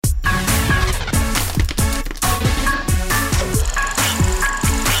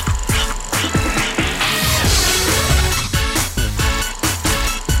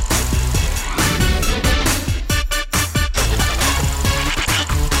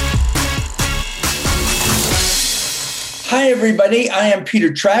Hi, everybody. I am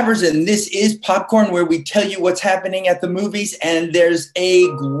Peter Travers, and this is Popcorn, where we tell you what's happening at the movies. And there's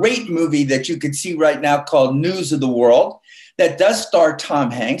a great movie that you can see right now called News of the World that does star Tom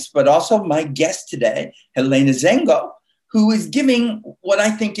Hanks, but also my guest today, Helena Zengel, who is giving what I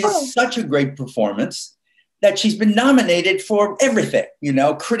think is such a great performance that she's been nominated for everything,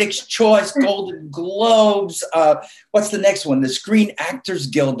 Critics' Choice, Golden Globes. What's the next one? The Screen Actors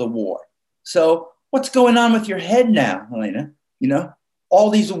Guild Award. So what's going on with your head now, Helena? All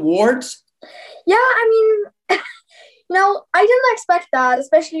these awards? Yeah, I didn't expect that,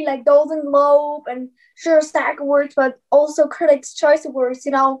 especially like Golden Globe and sure SAG Awards, but also Critics' Choice Awards.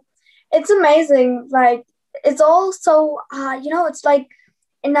 It's amazing. Like, it's all so, it's like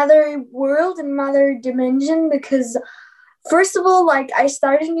another world, another dimension, because first of all, like, I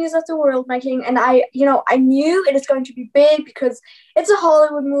started News of the World making, and I knew it is going to be big because it's a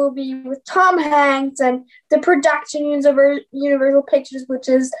Hollywood movie with Tom Hanks and the production Universal Pictures, which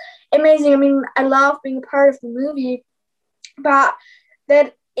is amazing. I love being a part of the movie, but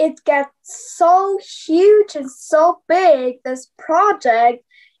that it gets so huge and so big, this project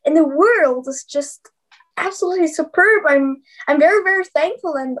in the world is just absolutely superb. I'm very, very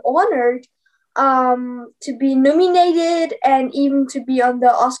thankful and honored to be nominated and even to be on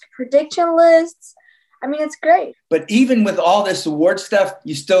the Oscar prediction lists. It's great. But even with all this award stuff,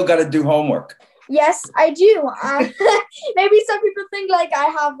 you still got to do homework. Yes, I do. Maybe some people think like I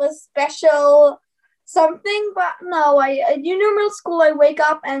have a special something, but no, I do normal school. I wake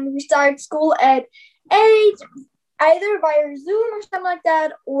up and we start school at 8, either via Zoom or something like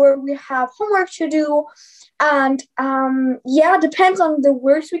that, or we have homework to do. And depends on the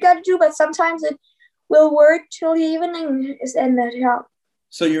works we got to do, but sometimes it will work till the evening is ended. Yeah.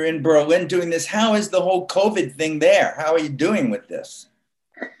 So you're in Berlin doing this. How is the whole COVID thing there? How are you doing with this?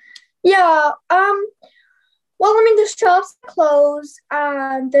 Yeah. The shops are closed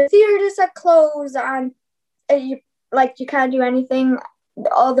and the theaters are closed, and you can't do anything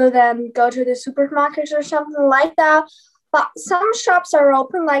other than go to the supermarkets or something like that. But some shops are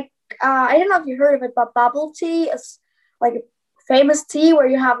open, like I don't know if you heard of it, but bubble tea is like a famous tea where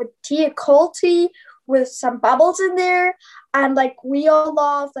you have a cold tea with some bubbles in there. And like we all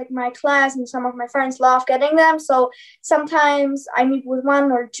love, like my class and some of my friends love getting them. So sometimes I meet with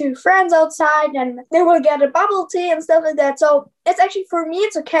 1 or 2 friends outside and they will get a bubble tea and stuff like that. So it's actually, for me,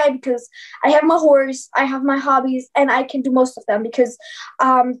 it's okay because I have my horse, I have my hobbies, and I can do most of them because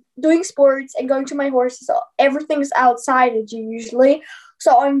doing sports and going to my horses, so everything is outside usually.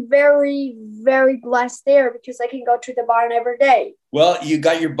 So I'm very, very blessed there because I can go to the barn every day. Well, you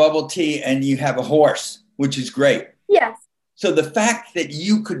got your bubble tea and you have a horse, which is great. Yes. So the fact that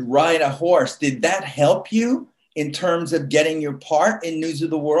you could ride a horse, did that help you in terms of getting your part in News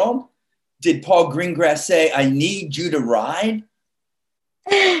of the World? Did Paul Greengrass say, I need you to ride?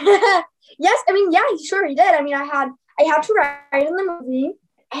 Yes, sure he did. I had to ride in the movie.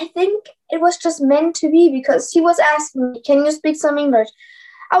 I think it was just meant to be because he was asking me, can you speak some English?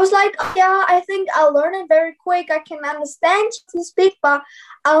 I was like, yeah, I think I'll learn it very quick. I can understand you speak, but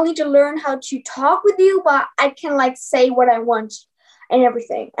I'll need to learn how to talk with you, but I can like say what I want and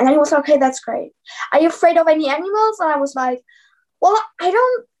everything. And then he was like, okay, that's great. Are you afraid of any animals? And I was like, well, I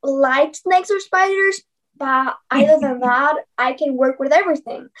don't like snakes or spiders, but other than that, I can work with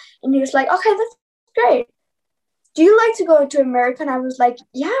everything. And he was like, okay, that's great. Do you like to go to America? And I was like,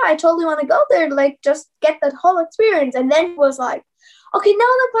 yeah, I totally want to go there, like just get that whole experience. And then he was like, okay, now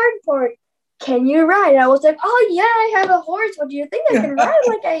the part for it. Can you ride? And I was like, oh yeah, I have a horse. What do you think I can ride?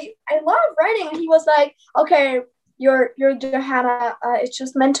 Like I love riding. And he was like, okay, you're Johanna. It's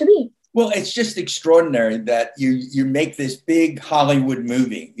just meant to be. Well, it's just extraordinary that you make this big Hollywood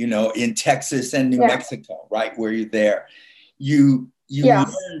movie, in Texas and New Mexico, right, where you're there. You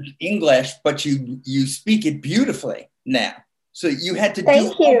learned English, but you speak it beautifully now. So you had to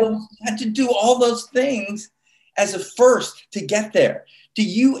do all those things as a first to get there. Do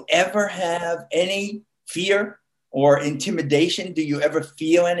you ever have any fear or intimidation? Do you ever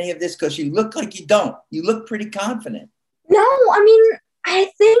feel any of this? Because you look like you don't. You look pretty confident. No, I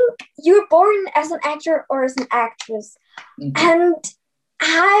think you're born as an actor or as an actress. Mm-hmm. And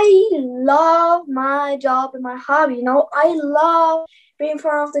I love my job and my hobby. I love being in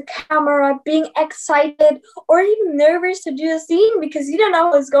front of the camera, being excited or even nervous to do a scene because you don't know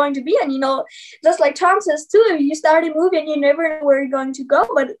how it's going to be. And, just like Tom says too, you start a movie and you never know where you're going to go,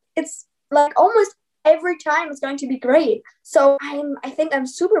 but it's like almost every time it's going to be great. So I think I'm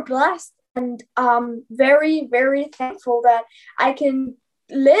super blessed and very, very thankful that I can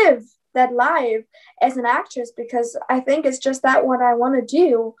live that life as an actress because I think it's just that what I want to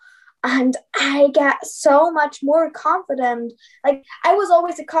do. And I got so much more confident. Like, I was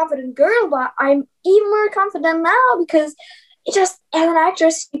always a confident girl, but I'm even more confident now because it just, as an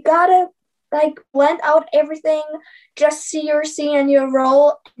actress, you gotta like blend out everything, just see your scene and your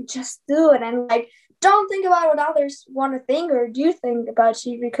role and just do it. And like, don't think about what others want to think or do think about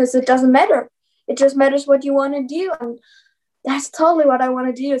you, because it doesn't matter. It just matters what you want to do. And that's totally what I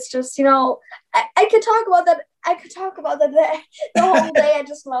want to do. It's just, I could talk about that. I could talk about that the whole day. I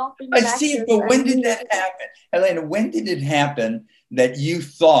just love being an I see it, actress. but when did that happen? Helena, when did it happen that you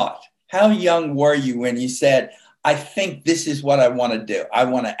thought, how young were you when you said, I think this is what I want to do. I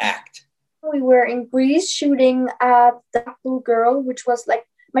want to act. We were in Greece shooting The Blue Girl, which was like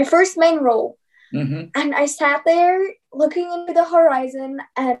my first main role. Mm-hmm. And I sat there looking into the horizon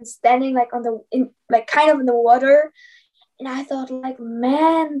and standing like kind of in the water. And I thought, like,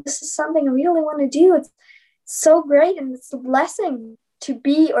 man, this is something I really want to do. It's so great, and it's a blessing to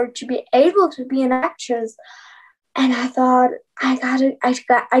be able to be an actress. And I thought, I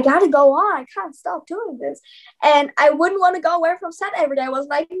gotta go on. I can't stop doing this. And I wouldn't want to go away from set every day. I was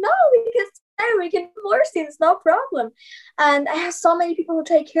like, no, we can do more scenes, no problem. And I have so many people who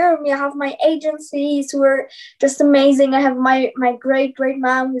take care of me. I have my agencies who are just amazing. I have my great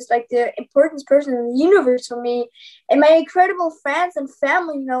mom, who's like the important person in the universe for me, and my incredible friends and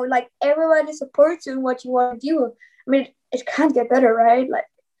family. Like, everybody supports you in what you want to do. I mean, it can't get better, right? Like,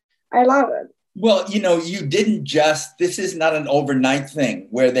 I love it. Well, you didn't this is not an overnight thing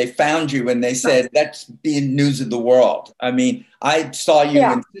where they found you and they said, let's be in News of the World. I mean, I saw you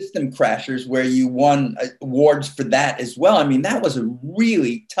in System Crashers where you won awards for that as well. I mean, that was a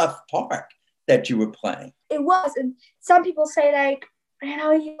really tough part that you were playing. It was. And some people say, like,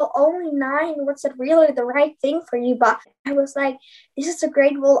 you're only 9. What's it really the right thing for you? But I was like, this is a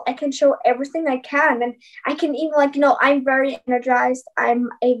great role. I can show everything I can. And I can even, I'm very energized. I'm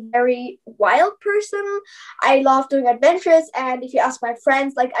a very wild person. I love doing adventures. And if you ask my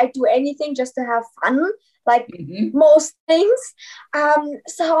friends, like, I do anything just to have fun, like most things.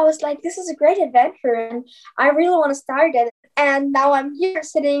 So I was like, this is a great adventure. And I really want to start it. And now I'm here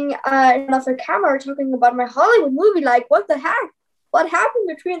sitting in front of a camera talking about my Hollywood movie. Like, what the heck? What happened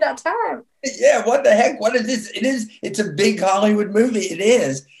between that time? Yeah, what the heck? What is this? It's a big Hollywood movie. It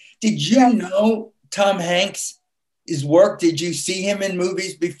is. Did you know Tom Hanks' work? Did you see him in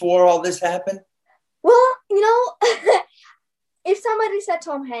movies before all this happened? Well, if somebody said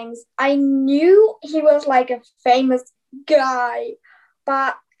Tom Hanks, I knew he was like a famous guy,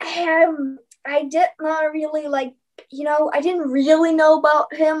 but I did not really I didn't really know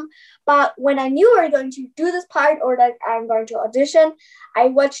about him. But when I knew I was going to do this part, or that I'm going to audition, I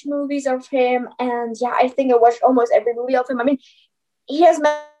watched movies of him. And I think I watched almost every movie of him. I mean, he has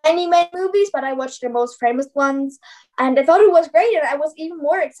many movies, but I watched the most famous ones. And I thought it was great. And I was even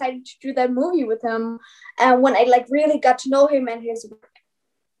more excited to do that movie with him. And when I really got to know him and his work.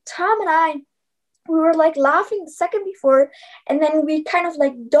 Tom and I, we were laughing the second before. And then we kind of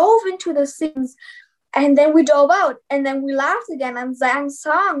dove into the scenes. And then we dove out, and then we laughed again and sang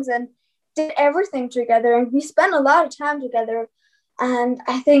songs and did everything together. And we spent a lot of time together. And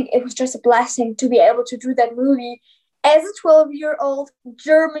I think it was just a blessing to be able to do that movie as a 12-year-old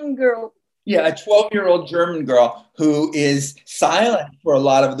German girl. Yeah, a 12-year-old German girl who is silent for a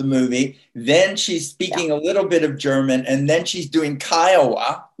lot of the movie. Then she's speaking a little bit of German, and then she's doing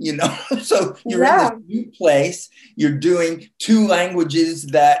Kiowa, So you're in this new place. You're doing 2 languages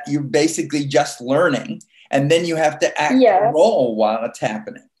that you're basically just learning, and then you have to act a role while it's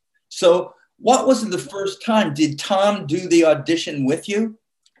happening. So what was the first time? Did Tom do the audition with you?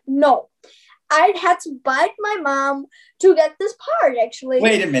 No. I had to bite my mom to get this part, actually.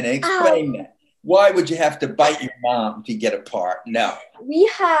 Wait a minute, explain that. Why would you have to bite your mom to get a part? No. We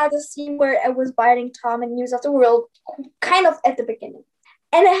had a scene where I was biting Tom in News of the World, kind of at the beginning.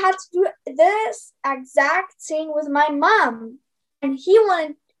 And I had to do this exact scene with my mom. And he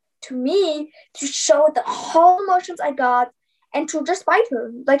wanted me to show the whole emotions I got and to just bite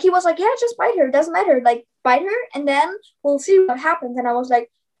her. He was like, yeah, just bite her. It doesn't matter. Bite her, and then we'll see what happens. And I was like,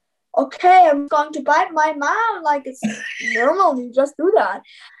 okay, I'm going to bite my mom. It's normal. You just do that.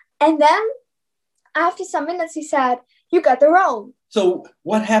 And then after some minutes, he said, you got the role. So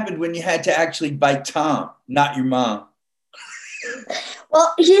what happened when you had to actually bite Tom, not your mom?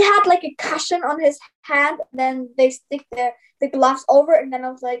 Well, he had a cushion on his hand. Then they stick the gloves over. And then I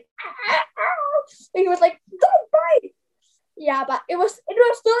was like, he was like, don't bite. Yeah, but it was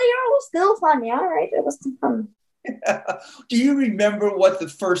still fun. Yeah, right. It was still fun. Do you remember what the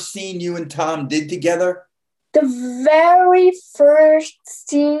first scene you and Tom did together? The very first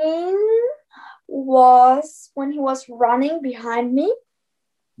scene was when he was running behind me.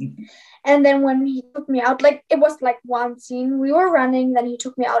 And then when he took me out, like it was like one scene, we were running, then he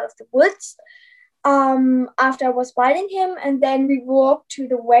took me out of the woods after I was biting him, and then we walked to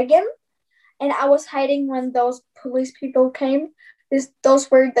the wagon, and I was hiding when those police people came. Those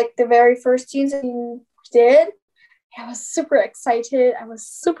were like the very first scenes he did. I was super excited.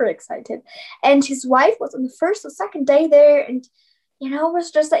 And his wife was on the first or second day there, and it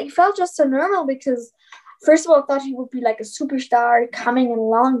was just like, it felt just so normal because first of all, I thought he would be like a superstar coming in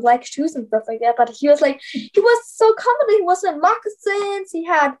long black shoes and stuff like that. But he was so confident. He was in moccasins. He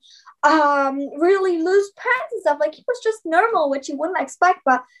had really loose pants and stuff. Like, he was just normal, which you wouldn't expect.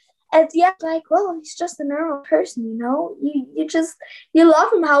 But at the end, like, well, he's just a normal person, you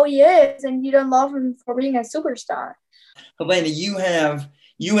love him how he is, and you don't love him for being a superstar. Helena, you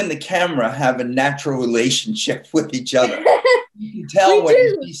and the camera have a natural relationship with each other. You can tell when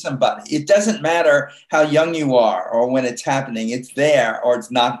you see somebody. It doesn't matter how young you are or when it's happening. It's there or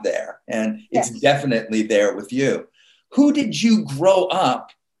it's not there. And it's definitely there with you. Who did you grow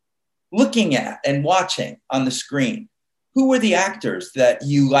up looking at and watching on the screen? Who were the actors that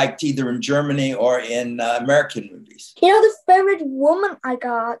you liked either in Germany or in American movies? The favorite woman I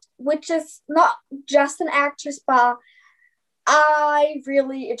got, which is not just an actress, but I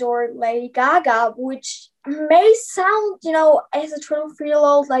really adore Lady Gaga, which may sound, as a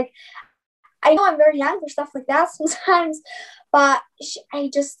 12-year-old, like, I know I'm very young for stuff like that sometimes, but I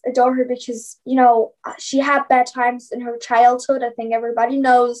just adore her because, she had bad times in her childhood. I think everybody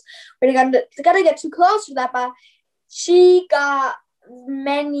knows. We're gonna get too close to that, but she got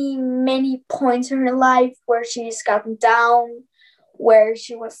many, many points in her life where she's gotten down, where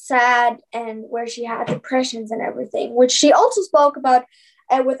she was sad, and where she had depressions and everything, which she also spoke about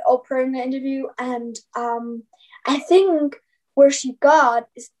with Oprah in the interview. And I think where she got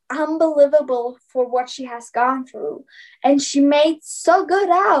is unbelievable for what she has gone through. And she made so good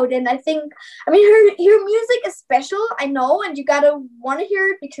out. And I think, her music is special, I know, and you gotta want to hear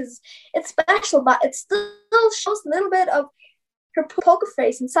it because it's special, but it still shows a little bit of her poker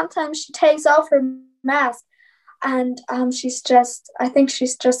face. And sometimes she takes off her mask. And I think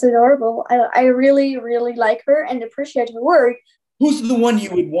she's just adorable. I really, really like her and appreciate her work. Who's the one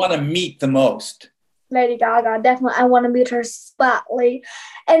you would want to meet the most? Lady Gaga, definitely. I want to meet her badly.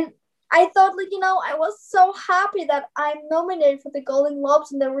 And I thought, I was so happy that I'm nominated for the Golden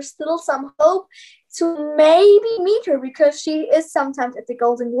Globes, and there was still some hope to maybe meet her because she is sometimes at the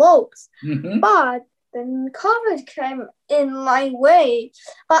Golden Globes. Mm-hmm. But then COVID came in my way.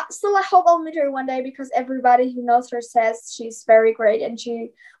 But still, I hope I'll meet her one day because everybody who knows her says she's very great and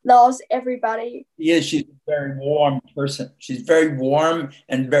she loves everybody. Yeah, she's a very warm person. She's very warm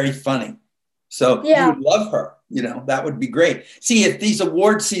and very funny. So you would love her. That would be great. See, if these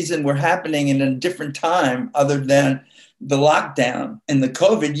award season were happening in a different time other than the lockdown and the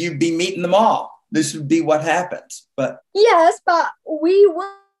COVID, you'd be meeting them all. This would be what happens. But yes, but we will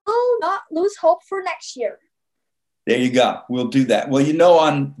not lose hope for next year. There you go. We'll do that. Well,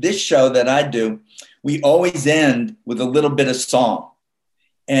 on this show that I do, we always end with a little bit of song.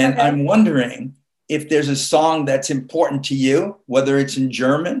 And okay. I'm wondering if there's a song that's important to you, whether it's in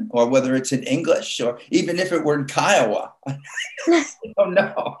German or whether it's in English, or even if it were in Kiowa. I don't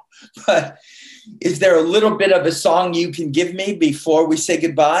know. But is there a little bit of a song you can give me before we say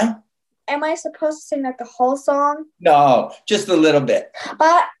goodbye? Am I supposed to sing like the whole song? No, just a little bit.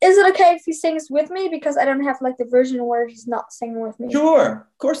 But is it okay if he sings with me? Because I don't have like the version where he's not singing with me. Sure,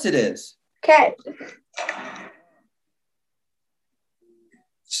 of course it is. Okay.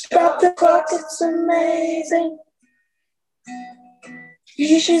 Stop the clock, it's amazing.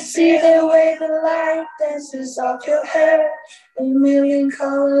 You should see the way the light dances off your hair. A million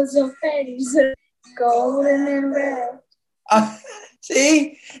colors of face, golden and red.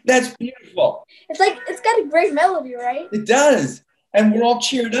 See, that's beautiful. It's got a great melody, right? It does. And we're all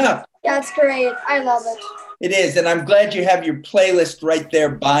cheered up. Yeah, it's great. I love it. It is. And I'm glad you have your playlist right there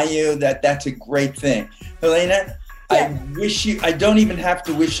by you. That's a great thing. Helena, yeah. I don't even have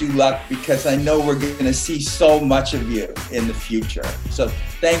to wish you luck because I know we're going to see so much of you in the future. So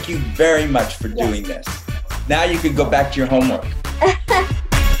thank you very much for doing this. Now you can go back to your homework.